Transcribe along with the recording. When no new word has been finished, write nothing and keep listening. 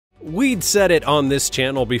We'd said it on this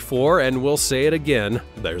channel before, and we'll say it again.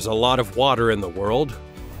 There's a lot of water in the world.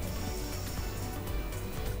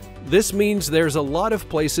 This means there's a lot of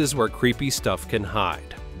places where creepy stuff can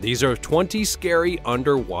hide. These are 20 scary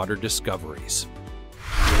underwater discoveries.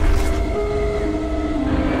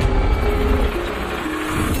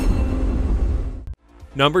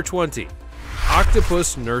 Number 20.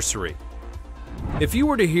 Octopus Nursery. If you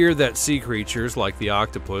were to hear that sea creatures like the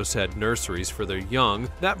octopus had nurseries for their young,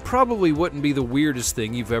 that probably wouldn't be the weirdest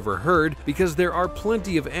thing you've ever heard, because there are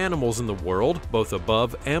plenty of animals in the world, both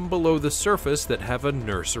above and below the surface, that have a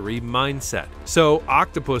nursery mindset. So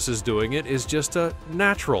octopuses doing it is just a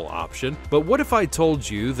natural option. But what if I told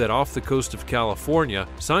you that off the coast of California,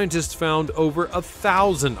 scientists found over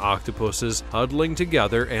 1,000 octopuses huddling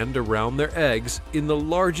together and around their eggs in the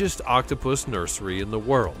largest octopus nursery in the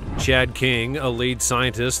world? Chad King, a lead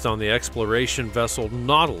scientist on the exploration vessel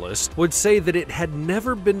Nautilus, would say that it had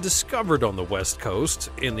never been discovered on the West Coast,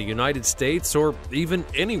 in the United States, or even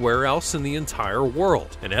anywhere else in the entire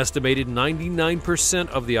world. An estimated 99%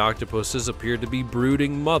 of the octopuses appeared to be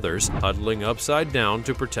brooding mothers, huddling upside down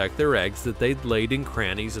to protect their eggs that they'd laid in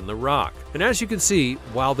crannies in the rock. And as you can see,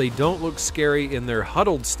 while they don't look scary in their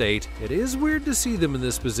huddled state, it is weird to see them in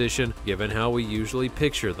this position, given how we usually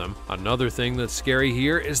picture them. Another thing that's scary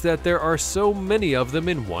here is that there are so many of them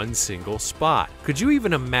in one single spot. Could you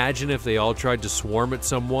even imagine if they all tried to swarm at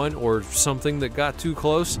someone or something that got too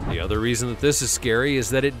close? The other reason that this is scary is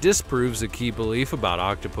that it disproves a key belief about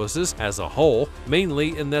octopuses as a whole,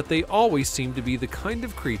 mainly in that they always seem to be the kind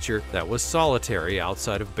of creature that was solitary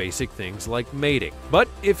outside of basic things like mating. But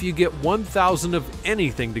if you get 1,000 of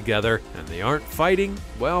anything together and they aren't fighting,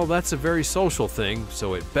 well, that's a very social thing,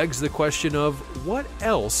 so it begs the question of what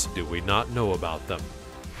else do we not know about them?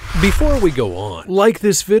 Before we go on, like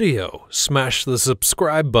this video, smash the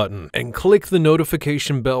subscribe button, and click the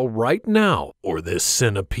notification bell right now, or this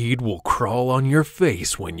centipede will crawl on your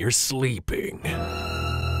face when you're sleeping.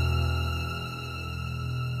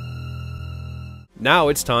 Now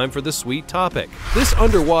it's time for the sweet topic. This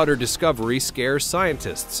underwater discovery scares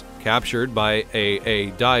scientists. Captured by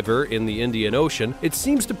a diver in the Indian Ocean, it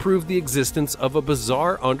seems to prove the existence of a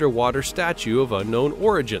bizarre underwater statue of unknown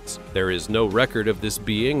origins. There is no record of this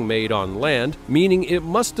being made on land, meaning it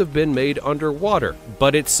must have been made underwater,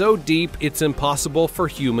 but it's so deep it's impossible for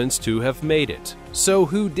humans to have made it. So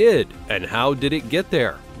who did, and how did it get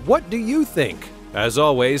there? What do you think? As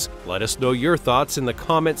always, let us know your thoughts in the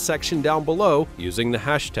comments section down below using the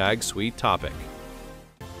hashtag #SweetTopic.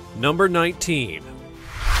 Number 19.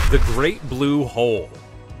 The Great Blue Hole.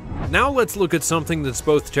 Now let's look at something that's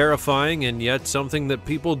both terrifying and yet something that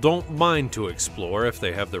people don't mind to explore if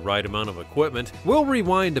they have the right amount of equipment. We'll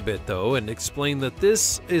rewind a bit though and explain that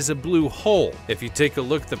this is a blue hole. If you take a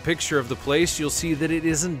look at the picture of the place, you'll see that it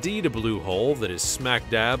is indeed a blue hole that is smack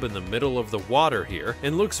dab in the middle of the water here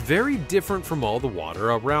and looks very different from all the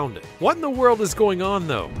water around it. What in the world is going on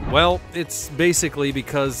though? Well, it's basically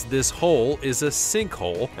because this hole is a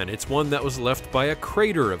sinkhole, and it's one that was left by a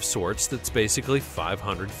crater of sorts that's basically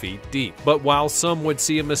 500 feet deep. But while some would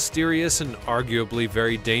see a mysterious and arguably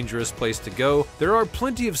very dangerous place to go, there are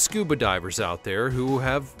plenty of scuba divers out there who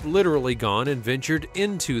have literally gone and ventured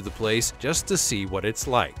into the place just to see what it's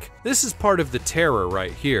like. This is part of the terror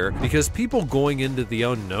right here, because people going into the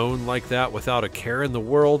unknown like that without a care in the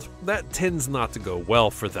world, that tends not to go well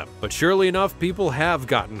for them. But surely enough, people have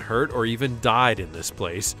gotten hurt or even died in this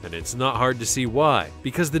place, and it's not hard to see why.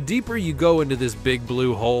 Because the deeper you go into this big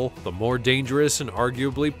blue hole, the more dangerous and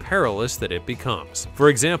arguably perilous that it becomes. For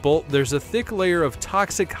example, there's a thick layer of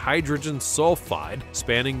toxic hydrogen sulfide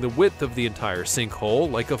spanning the width of the entire sinkhole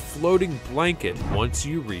like a floating blanket once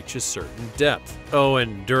you reach a certain depth. Oh,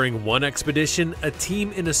 and during one expedition, a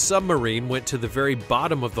team in a submarine went to the very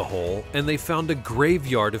bottom of the hole and they found a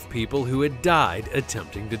graveyard of people who had died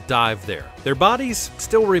attempting to dive there. Their bodies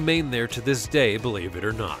still remain there to this day, believe it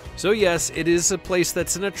or not. So yes, it is a place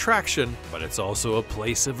that's an attraction, but it's also a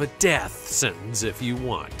place of a death sentence if you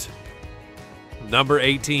want. Number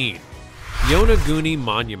 18. Yonaguni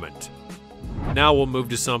Monument. Now we'll move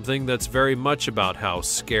to something that's very much about how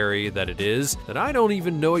scary that it is, that I don't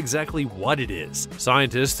even know exactly what it is.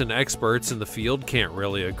 Scientists and experts in the field can't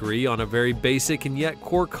really agree on a very basic and yet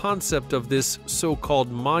core concept of this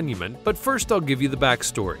so-called monument, but first I'll give you the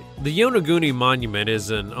backstory. The Yonaguni Monument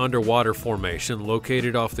is an underwater formation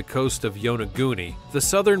located off the coast of Yonaguni, the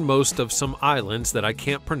southernmost of some islands that I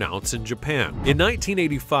can't pronounce in Japan. In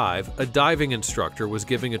 1985, a diving instructor was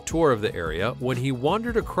giving a tour of the area when he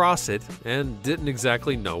wandered across it and but didn't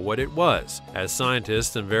exactly know what it was. As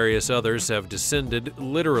scientists and various others have descended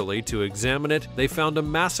literally to examine it, they found a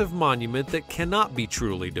massive monument that cannot be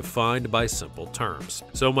truly defined by simple terms.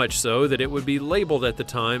 So much so that it would be labeled at the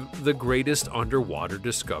time the greatest underwater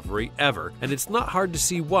discovery ever, and it's not hard to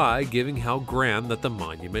see why, given how grand that the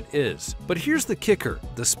monument is. But here's the kicker: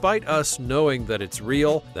 despite us knowing that it's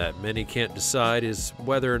real, that many can't decide is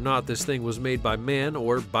whether or not this thing was made by man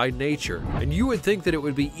or by nature. And you would think that it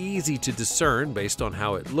would be easy to discern based on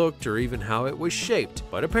how it looked or even how it was shaped,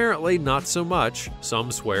 but apparently not so much.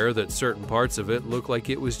 Some swear that certain parts of it look like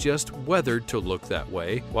it was just weathered to look that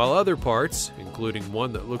way, while other parts, including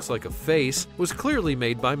one that looks like a face, was clearly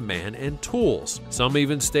made by man and tools. Some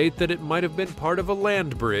even state that it might have been part of a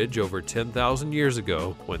land bridge over 10,000 years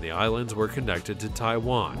ago when the islands were connected to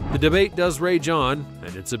Taiwan. The debate does rage on,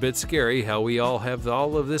 and it's a bit scary how we all have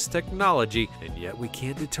all of this technology, and yet we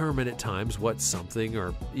can't determine at times what something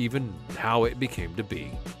or even how it became to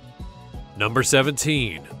be. Number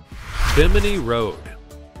 17. Bimini Road.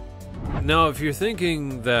 Now, if you're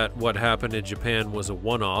thinking that what happened in Japan was a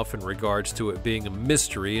one-off in regards to it being a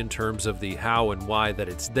mystery in terms of the how and why that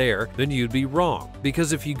it's there, then you'd be wrong.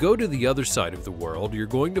 Because if you go to the other side of the world, you're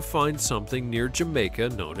going to find something near Jamaica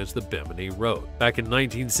known as the Bimini Road. Back in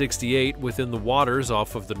 1968, within the waters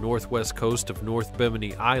off of the northwest coast of North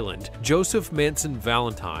Bimini Island, Joseph Manson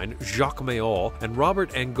Valentine, Jacques Mayol, and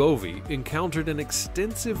Robert Angovi encountered an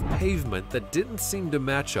extensive pavement that didn't seem to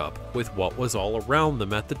match up with what was all around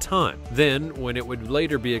them at the time. Then, when it would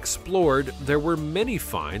later be explored, there were many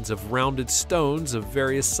finds of rounded stones of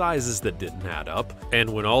various sizes that didn't add up, and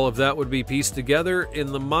when all of that would be pieced together, in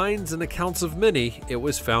the minds and accounts of many, it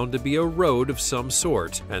was found to be a road of some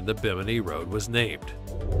sort, and the Bimini Road was named.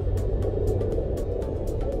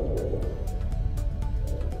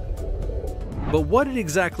 But what it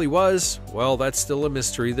exactly was, well, that's still a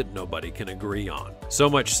mystery that nobody can agree on. So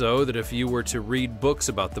much so that if you were to read books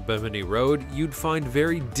about the Bimini Road, you'd find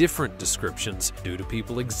very different descriptions due to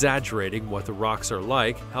people exaggerating what the rocks are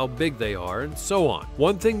like, how big they are, and so on.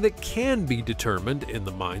 One thing that can be determined in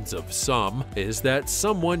the minds of some is that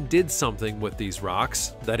someone did something with these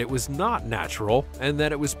rocks, that it was not natural, and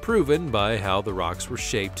that it was proven by how the rocks were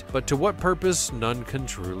shaped, but to what purpose, none can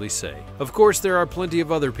truly say. Of course, there are plenty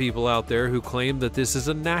of other people out there who claim that this is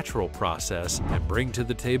a natural process and bring to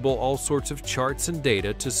the table all sorts of charts and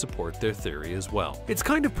data to support their theory as well. It's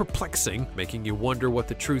kind of perplexing, making you wonder what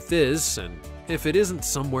the truth is and if it isn't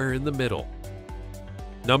somewhere in the middle.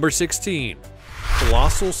 Number 16.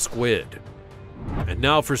 Colossal Squid. And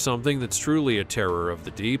now for something that's truly a terror of the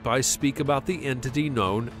deep, I speak about the entity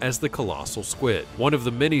known as the colossal squid. One of the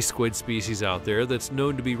many squid species out there that's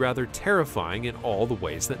known to be rather terrifying in all the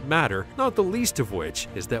ways that matter, not the least of which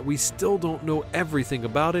is that we still don't know everything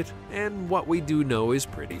about it, and what we do know is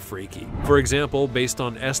pretty freaky. For example, based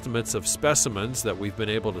on estimates of specimens that we've been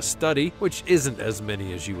able to study, which isn't as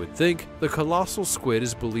many as you would think, the colossal squid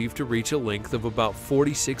is believed to reach a length of about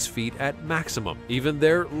 46 feet at maximum. Even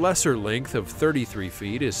their lesser length of 33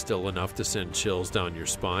 feet is still enough to send chills down your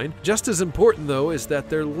spine. Just as important, though, is that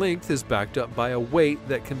their length is backed up by a weight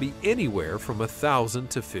that can be anywhere from 1,000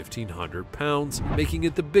 to 1,500 pounds, making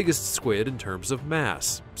it the biggest squid in terms of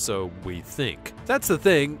mass. So we think. That's the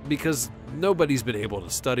thing, because nobody's been able to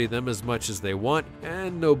study them as much as they want,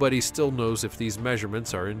 and nobody still knows if these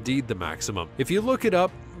measurements are indeed the maximum. If you look it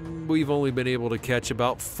up, we've only been able to catch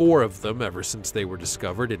about 4 of them ever since they were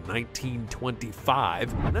discovered in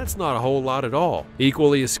 1925, and that's not a whole lot at all.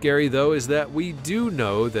 Equally as scary, though, is that we do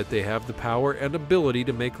know that they have the power and ability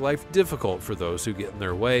to make life difficult for those who get in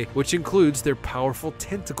their way, which includes their powerful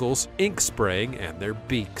tentacles, ink spraying, and their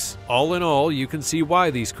beaks. All in all, you can see why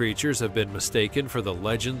these creatures have been mistaken for the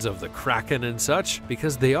legends of the Kraken and such,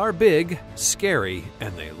 because they are big, scary,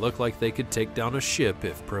 and they look like they could take down a ship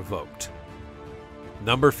if provoked.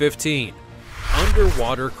 Number 15.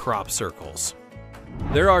 Underwater crop circles.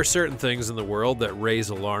 There are certain things in the world that raise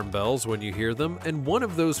alarm bells when you hear them, and one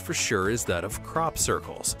of those for sure is that of crop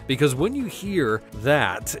circles. Because when you hear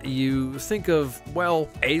that, you think of, well,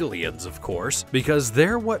 aliens, of course, because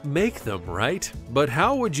they're what make them, right? But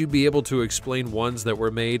how would you be able to explain ones that were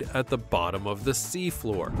made at the bottom of the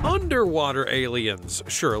seafloor? Underwater aliens,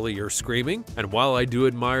 surely you're screaming. And while I do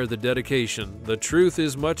admire the dedication, the truth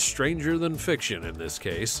is much stranger than fiction in this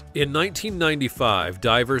case. In 1995,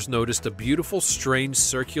 divers noticed a beautiful strange strange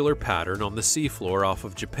circular pattern on the seafloor off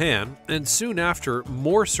of Japan, and soon after,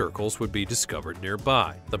 more circles would be discovered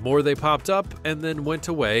nearby. The more they popped up and then went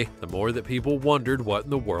away, the more that people wondered what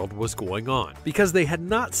in the world was going on, because they had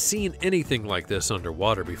not seen anything like this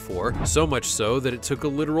underwater before, so much so that it took a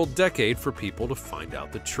literal decade for people to find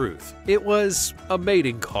out the truth. It was a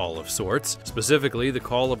mating call of sorts, specifically the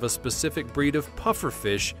call of a specific breed of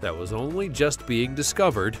pufferfish that was only just being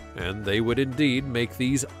discovered, and they would indeed make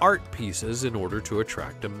these art pieces in order to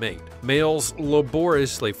attract a mate. Males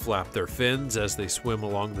laboriously flap their fins as they swim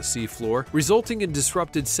along the seafloor, resulting in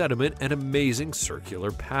disrupted sediment and amazing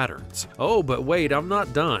circular patterns. Oh, but wait, I'm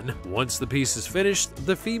not done. Once the piece is finished,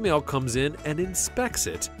 the female comes in and inspects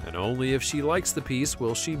it, and only if she likes the piece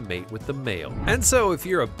will she mate with the male. And so if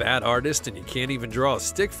you're a bad artist and you can't even draw a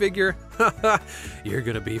stick figure, you're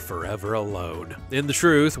gonna be forever alone. In the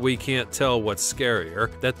truth, we can't tell what's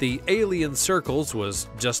scarier, that the alien circles was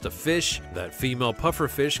just a fish, that female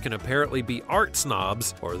pufferfish can apparently be art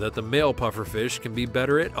snobs, or that the male pufferfish can be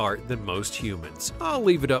better at art than most humans. I'll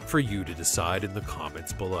leave it up for you to decide in the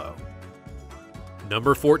comments below.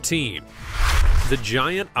 Number 14. The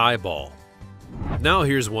giant eyeball. Now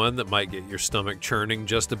here's one that might get your stomach churning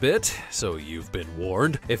just a bit, so you've been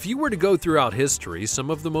warned. If you were to go throughout history, some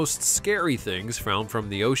of the most scary things found from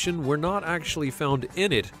the ocean were not actually found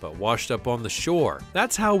in it, but washed up on the shore.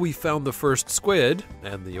 That's how we found the first squid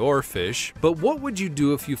and the oarfish. But what would you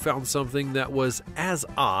do if you found something that was as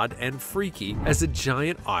odd and freaky as a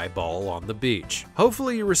giant eyeball on the beach?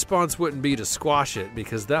 Hopefully your response wouldn't be to squash it,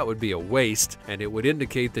 because that would be a waste, and it would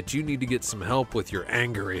indicate that you need to get some help with your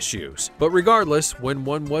anger issues. But regardless, when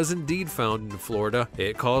one was indeed found in Florida,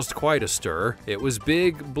 it caused quite a stir. It was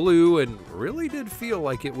big, blue, and really did feel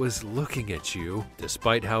like it was looking at you,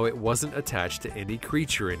 despite how it wasn't attached to any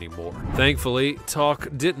creature anymore. Thankfully, talk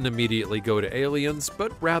didn't immediately go to aliens,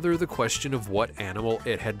 but rather the question of what animal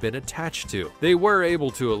it had been attached to. They were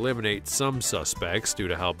able to eliminate some suspects due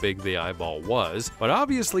to how big the eyeball was, but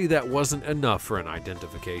obviously that wasn't enough for an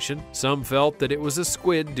identification. Some felt that it was a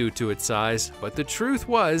squid due to its size, but the truth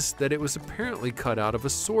was that it was apparently cut out of a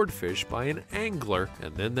swordfish by an angler,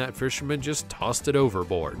 and then that fisherman just tossed it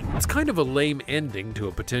overboard. It's kind of a lame ending to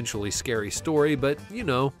a potentially scary story, but you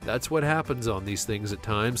know, that's what happens on these things at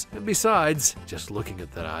times. And besides, just looking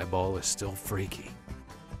at that eyeball is still freaky.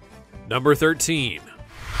 Number 13.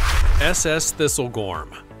 SS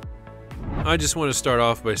Thistlegorm. I just want to start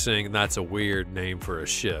off by saying that's a weird name for a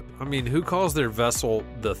ship. I mean, who calls their vessel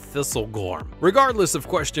the Thistlegorm? Regardless of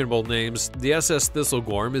questionable names, the SS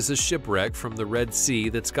Thistlegorm is a shipwreck from the Red Sea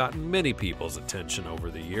that's gotten many people's attention over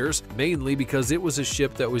the years, mainly because it was a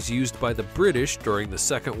ship that was used by the British during the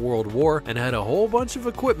Second World War and had a whole bunch of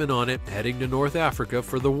equipment on it heading to North Africa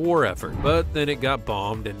for the war effort. But then it got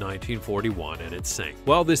bombed in 1941 and it sank.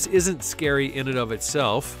 While this isn't scary in and of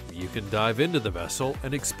itself, you can dive into the vessel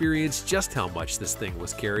and experience just how much this thing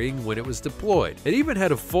was carrying when it was deployed. It even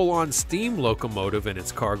had a full-on steam locomotive in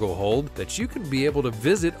its cargo hold that you can be able to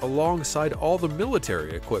visit alongside all the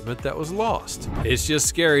military equipment that was lost. It's just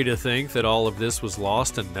scary to think that all of this was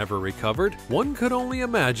lost and never recovered. One could only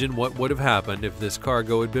imagine what would have happened if this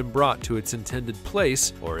cargo had been brought to its intended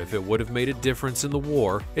place, or if it would have made a difference in the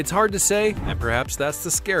war. It's hard to say, and perhaps that's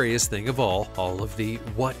the scariest thing of all of the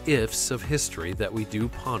what-ifs of history that we do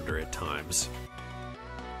ponder at times.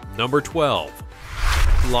 Number 12.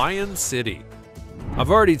 Lion City.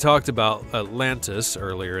 I've already talked about Atlantis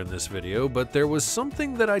earlier in this video, but there was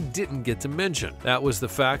something that I didn't get to mention. That was the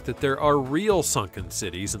fact that there are real sunken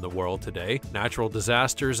cities in the world today. Natural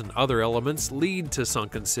disasters and other elements lead to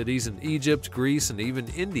sunken cities in Egypt, Greece, and even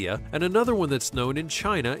India, and another one that's known in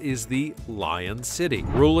China is the Lion City.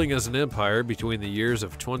 Ruling as an empire between the years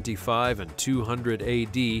of 25 and 200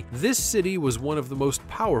 AD, this city was one of the most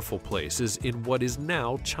powerful places in what is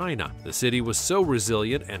now China. The city was so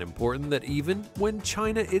resilient and important that even when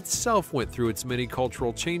China itself went through its many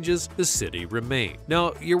cultural changes, the city remained.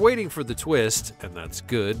 Now, you're waiting for the twist, and that's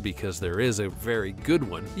good because there is a very good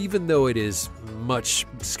one, even though it is much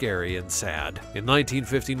scary and sad. In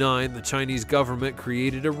 1959, the Chinese government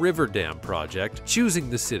created a river dam project,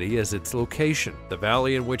 choosing the city as its location. The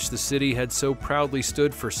valley in which the city had so proudly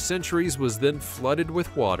stood for centuries was then flooded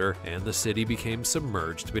with water, and the city became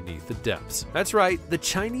submerged beneath the depths. That's right, the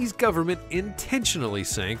Chinese government intentionally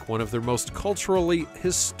sank one of their most culturally,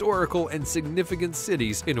 historical, and significant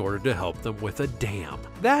cities in order to help them with a dam.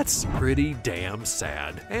 That's pretty damn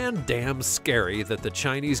sad, and damn scary that the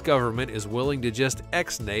Chinese government is willing to just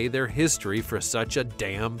ex-nay their history for such a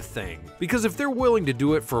damn thing. Because if they're willing to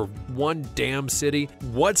do it for one damn city,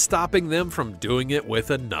 what's stopping them from doing it with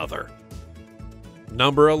another?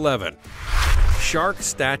 Number 11. Shark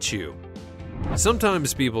Statue.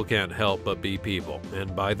 Sometimes people can't help but be people,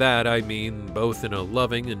 and by that I mean both in a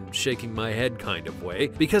loving and shaking my head kind of way,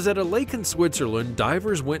 because at a lake in Switzerland,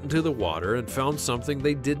 divers went into the water and found something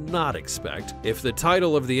they did not expect. If the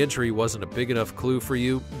title of the entry wasn't a big enough clue for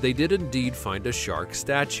you, they did indeed find a shark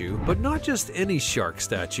statue, but not just any shark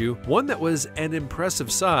statue, one that was an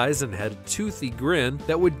impressive size and had a toothy grin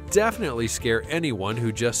that would definitely scare anyone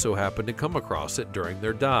who just so happened to come across it during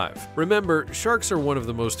their dive. Remember, sharks are one of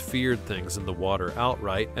the most feared things in the water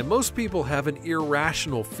outright, and most people have an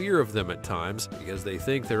irrational fear of them at times because they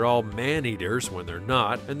think they're all man-eaters when they're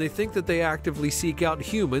not, and they think that they actively seek out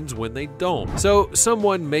humans when they don't. So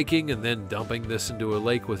someone making and then dumping this into a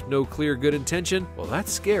lake with no clear good intention, well,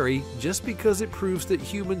 that's scary just because it proves that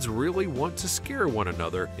humans really want to scare one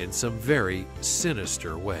another in some very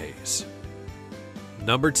sinister ways.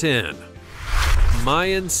 Number 10.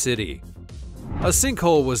 Mayan City. A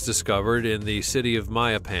sinkhole was discovered in the city of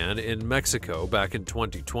Mayapan in Mexico back in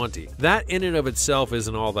 2020. That in and of itself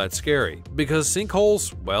isn't all that scary, because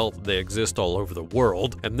sinkholes, well, they exist all over the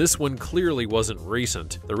world, and this one clearly wasn't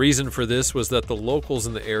recent. The reason for this was that the locals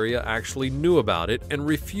in the area actually knew about it and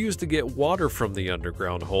refused to get water from the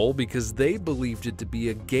underground hole because they believed it to be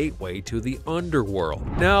a gateway to the underworld.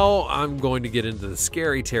 Now, I'm going to get into the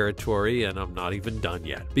scary territory, and I'm not even done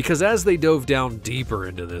yet, because as they dove down deeper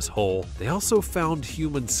into this hole, they also found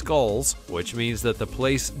human skulls, which means that the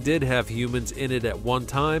place did have humans in it at one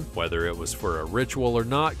time. Whether it was for a ritual or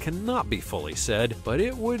not cannot be fully said, but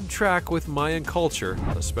it would track with Mayan culture,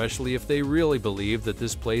 especially if they really believed that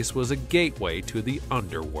this place was a gateway to the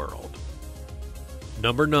underworld.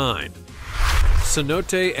 Number 9.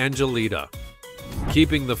 Cenote Angelita.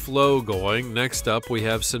 Keeping the flow going, next up we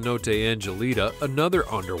have Cenote Angelita, another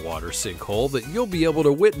underwater sinkhole that you'll be able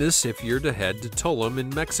to witness if you're to head to Tulum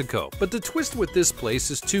in Mexico. But the twist with this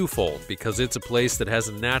place is twofold, because it's a place that has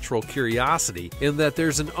a natural curiosity in that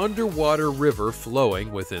there's an underwater river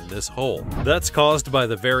flowing within this hole. That's caused by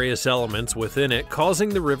the various elements within it causing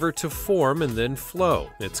the river to form and then flow.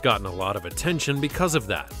 It's gotten a lot of attention because of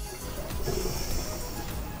that.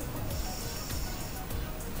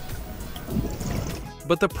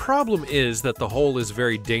 But the problem is that the hole is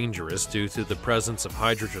very dangerous due to the presence of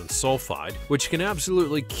hydrogen sulfide, which can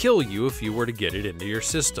absolutely kill you if you were to get it into your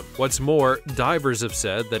system. What's more, divers have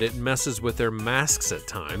said that it messes with their masks at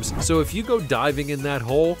times, so if you go diving in that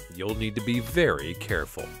hole, you'll need to be very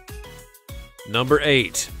careful. Number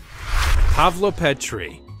 8.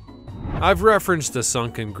 Pavlopetri. I've referenced the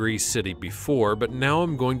sunken Greece city before, but now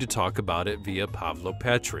I'm going to talk about it via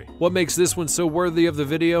Pavlopetri. What makes this one so worthy of the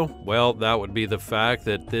video? Well, that would be the fact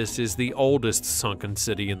that this is the oldest sunken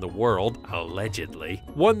city in the world, allegedly.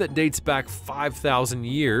 One that dates back 5,000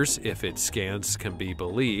 years, if its scans can be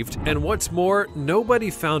believed. And what's more,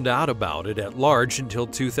 nobody found out about it at large until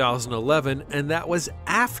 2011, and that was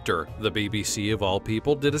after the BBC of all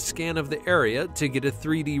people did a scan of the area to get a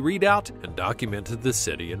 3D readout and documented the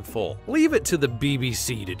city in full. Leave it to the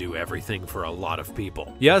BBC to do everything for a lot of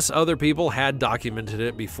people. Yes, other people had documented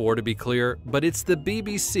it before, to be clear, but it's the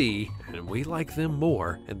BBC, and we like them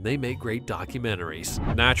more, and they make great documentaries.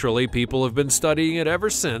 Naturally, people have been studying it ever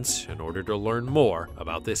since in order to learn more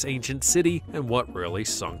about this ancient city and what really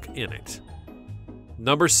sunk in it.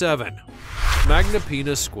 Number 7.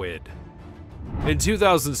 Magna squid. In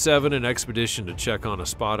 2007, an expedition to check on a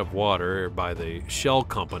spot of water by the Shell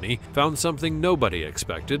Company found something nobody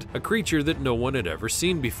expected, a creature that no one had ever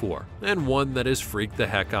seen before, and one that has freaked the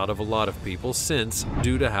heck out of a lot of people since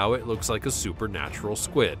due to how it looks like a supernatural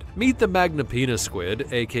squid. Meet the Magna squid,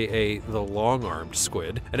 aka the long-armed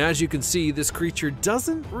squid, and as you can see, this creature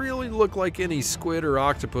doesn't really look like any squid or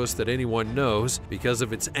octopus that anyone knows because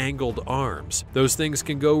of its angled arms. Those things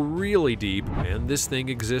can go really deep, and this thing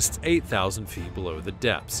exists 8,000 feet below the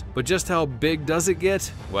depths. But just how big does it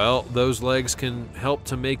get? Well, those legs can help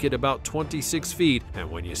to make it about 26 feet,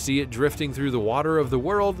 and when you see it drifting through the water of the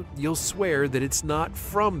world, you'll swear that it's not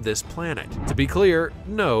from this planet. To be clear,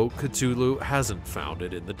 no, Cthulhu hasn't found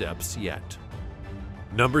it in the depths yet.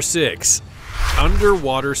 Number 6.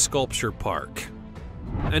 Underwater Sculpture Park.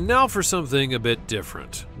 And now for something a bit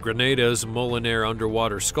different. Grenada's Molinaire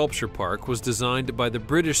Underwater Sculpture Park was designed by the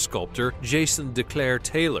British sculptor Jason Declare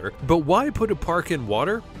Taylor, but why put a park in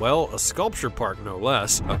water? Well, a sculpture park no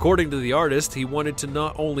less. According to the artist, he wanted to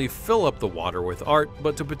not only fill up the water with art,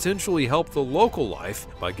 but to potentially help the local life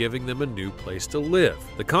by giving them a new place to live.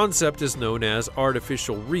 The concept is known as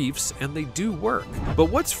artificial reefs, and they do work. But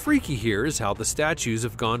what's freaky here is how the statues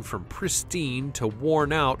have gone from pristine to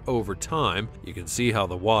worn out over time. You can see how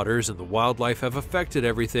the waters and the wildlife have affected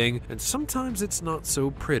everything, and sometimes it's not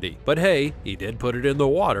so pretty. But hey, he did put it in the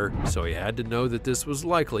water, so he had to know that this was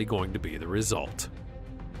likely going to be the result.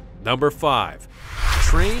 Number 5.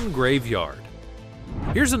 Train Graveyard.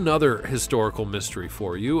 Here's another historical mystery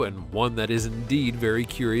for you, and one that is indeed very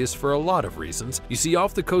curious for a lot of reasons. You see,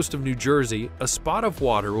 off the coast of New Jersey, a spot of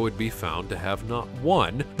water would be found to have not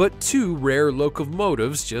one, but 2 rare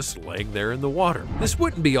locomotives just laying there in the water. This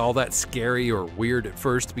wouldn't be all that scary or weird at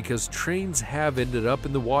first because trains have ended up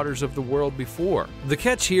in the waters of the world before. The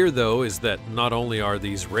catch here, though, is that not only are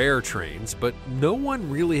these rare trains, but no one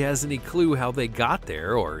really has any clue how they got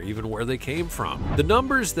there or even where they came from. The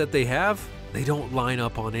numbers that they have, they don't line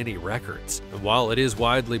up on any records. And while it is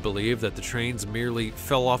widely believed that the trains merely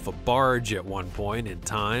fell off a barge at one point in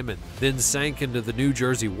time and then sank into the New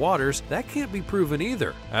Jersey waters, that can't be proven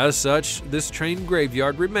either. As such, this train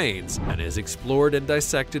graveyard remains and is explored and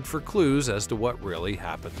dissected for clues as to what really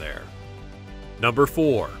happened there. Number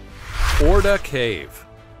 4. Orda Cave.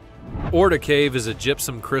 Orda Cave is a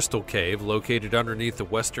gypsum crystal cave located underneath the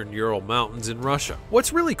western Ural Mountains in Russia.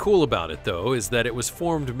 What's really cool about it, though, is that it was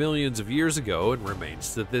formed millions of years ago and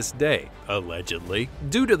remains to this day, allegedly.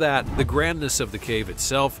 Due to that, the grandness of the cave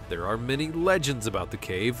itself, there are many legends about the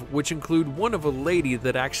cave, which include one of a lady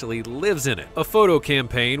that actually lives in it. A photo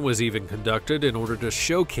campaign was even conducted in order to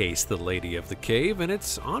showcase the lady of the cave, and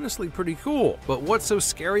it's honestly pretty cool. But what's so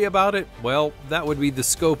scary about it? Well, that would be the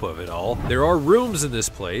scope of it all. There are rooms in this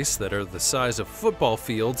place that are the size of football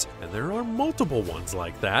fields, and there are multiple ones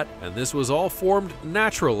like that, and this was all formed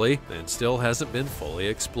naturally and still hasn't been fully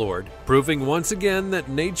explored, proving once again that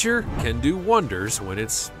nature can do wonders when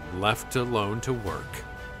it's left alone to work.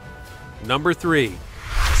 Number 3.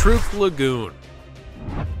 Truk Lagoon.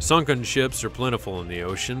 Sunken ships are plentiful in the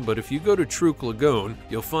ocean, but if you go to Truk Lagoon,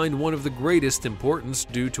 you'll find one of the greatest importance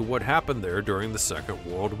due to what happened there during the Second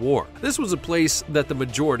World War. This was a place that the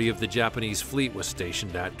majority of the Japanese fleet was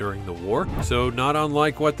stationed at during the war, so not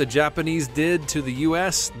unlike what the Japanese did to the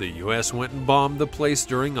US went and bombed the place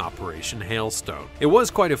during Operation Hailstone. It was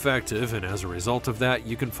quite effective, and as a result of that,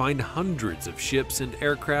 you can find hundreds of ships and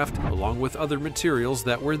aircraft, along with other materials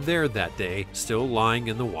that were there that day, still lying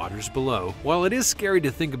in the waters below. While it is scary to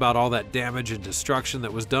think about all that damage and destruction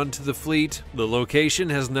that was done to the fleet, the location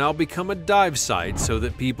has now become a dive site so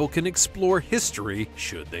that people can explore history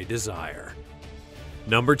should they desire.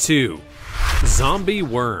 Number 2. Zombie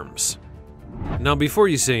worms. Now, before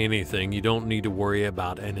you say anything, you don't need to worry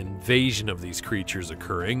about an invasion of these creatures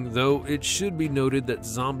occurring, though it should be noted that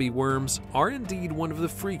zombie worms are indeed one of the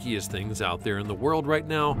freakiest things out there in the world right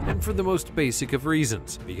now, and for the most basic of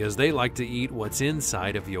reasons, because they like to eat what's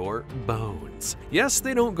inside of your bones. Yes,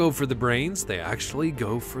 they don't go for the brains, they actually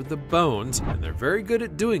go for the bones, and they're very good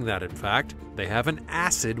at doing that. In fact, they have an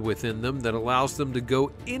acid within them that allows them to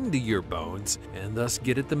go into your bones and thus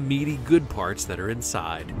get at the meaty good parts that are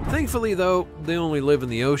inside. Thankfully, though, they only live in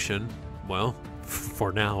the ocean. Well,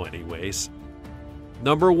 for now anyways.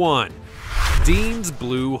 Number 1. Dean's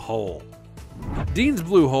Blue Hole. Dean's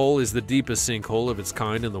Blue Hole is the deepest sinkhole of its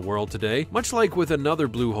kind in the world today. Much like with another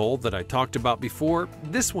blue hole that I talked about before,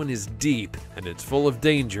 this one is deep, and it's full of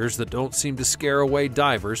dangers that don't seem to scare away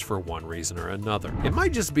divers for one reason or another. It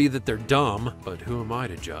might just be that they're dumb, but who am I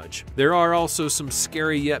to judge? There are also some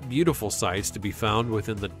scary yet beautiful sights to be found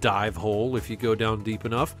within the dive hole if you go down deep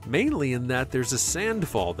enough, mainly in that there's a sand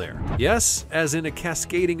fall there. Yes, as in a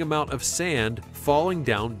cascading amount of sand falling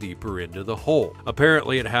down deeper into the hole.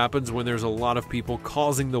 Apparently it happens when there's a lot of people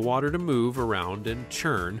causing the water to move around and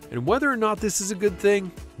churn, and whether or not this is a good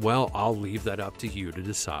thing, well, I'll leave that up to you to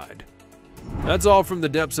decide. That's all from the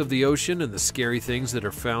depths of the ocean and the scary things that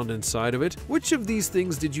are found inside of it. Which of these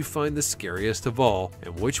things did you find the scariest of all?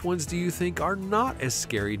 And which ones do you think are not as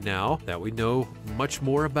scary now that we know much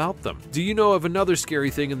more about them? Do you know of another scary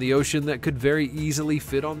thing in the ocean that could very easily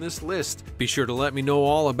fit on this list? Be sure to let me know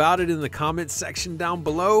all about it in the comments section down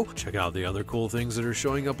below. Check out the other cool things that are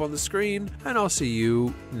showing up on the screen, and I'll see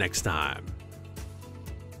you next time.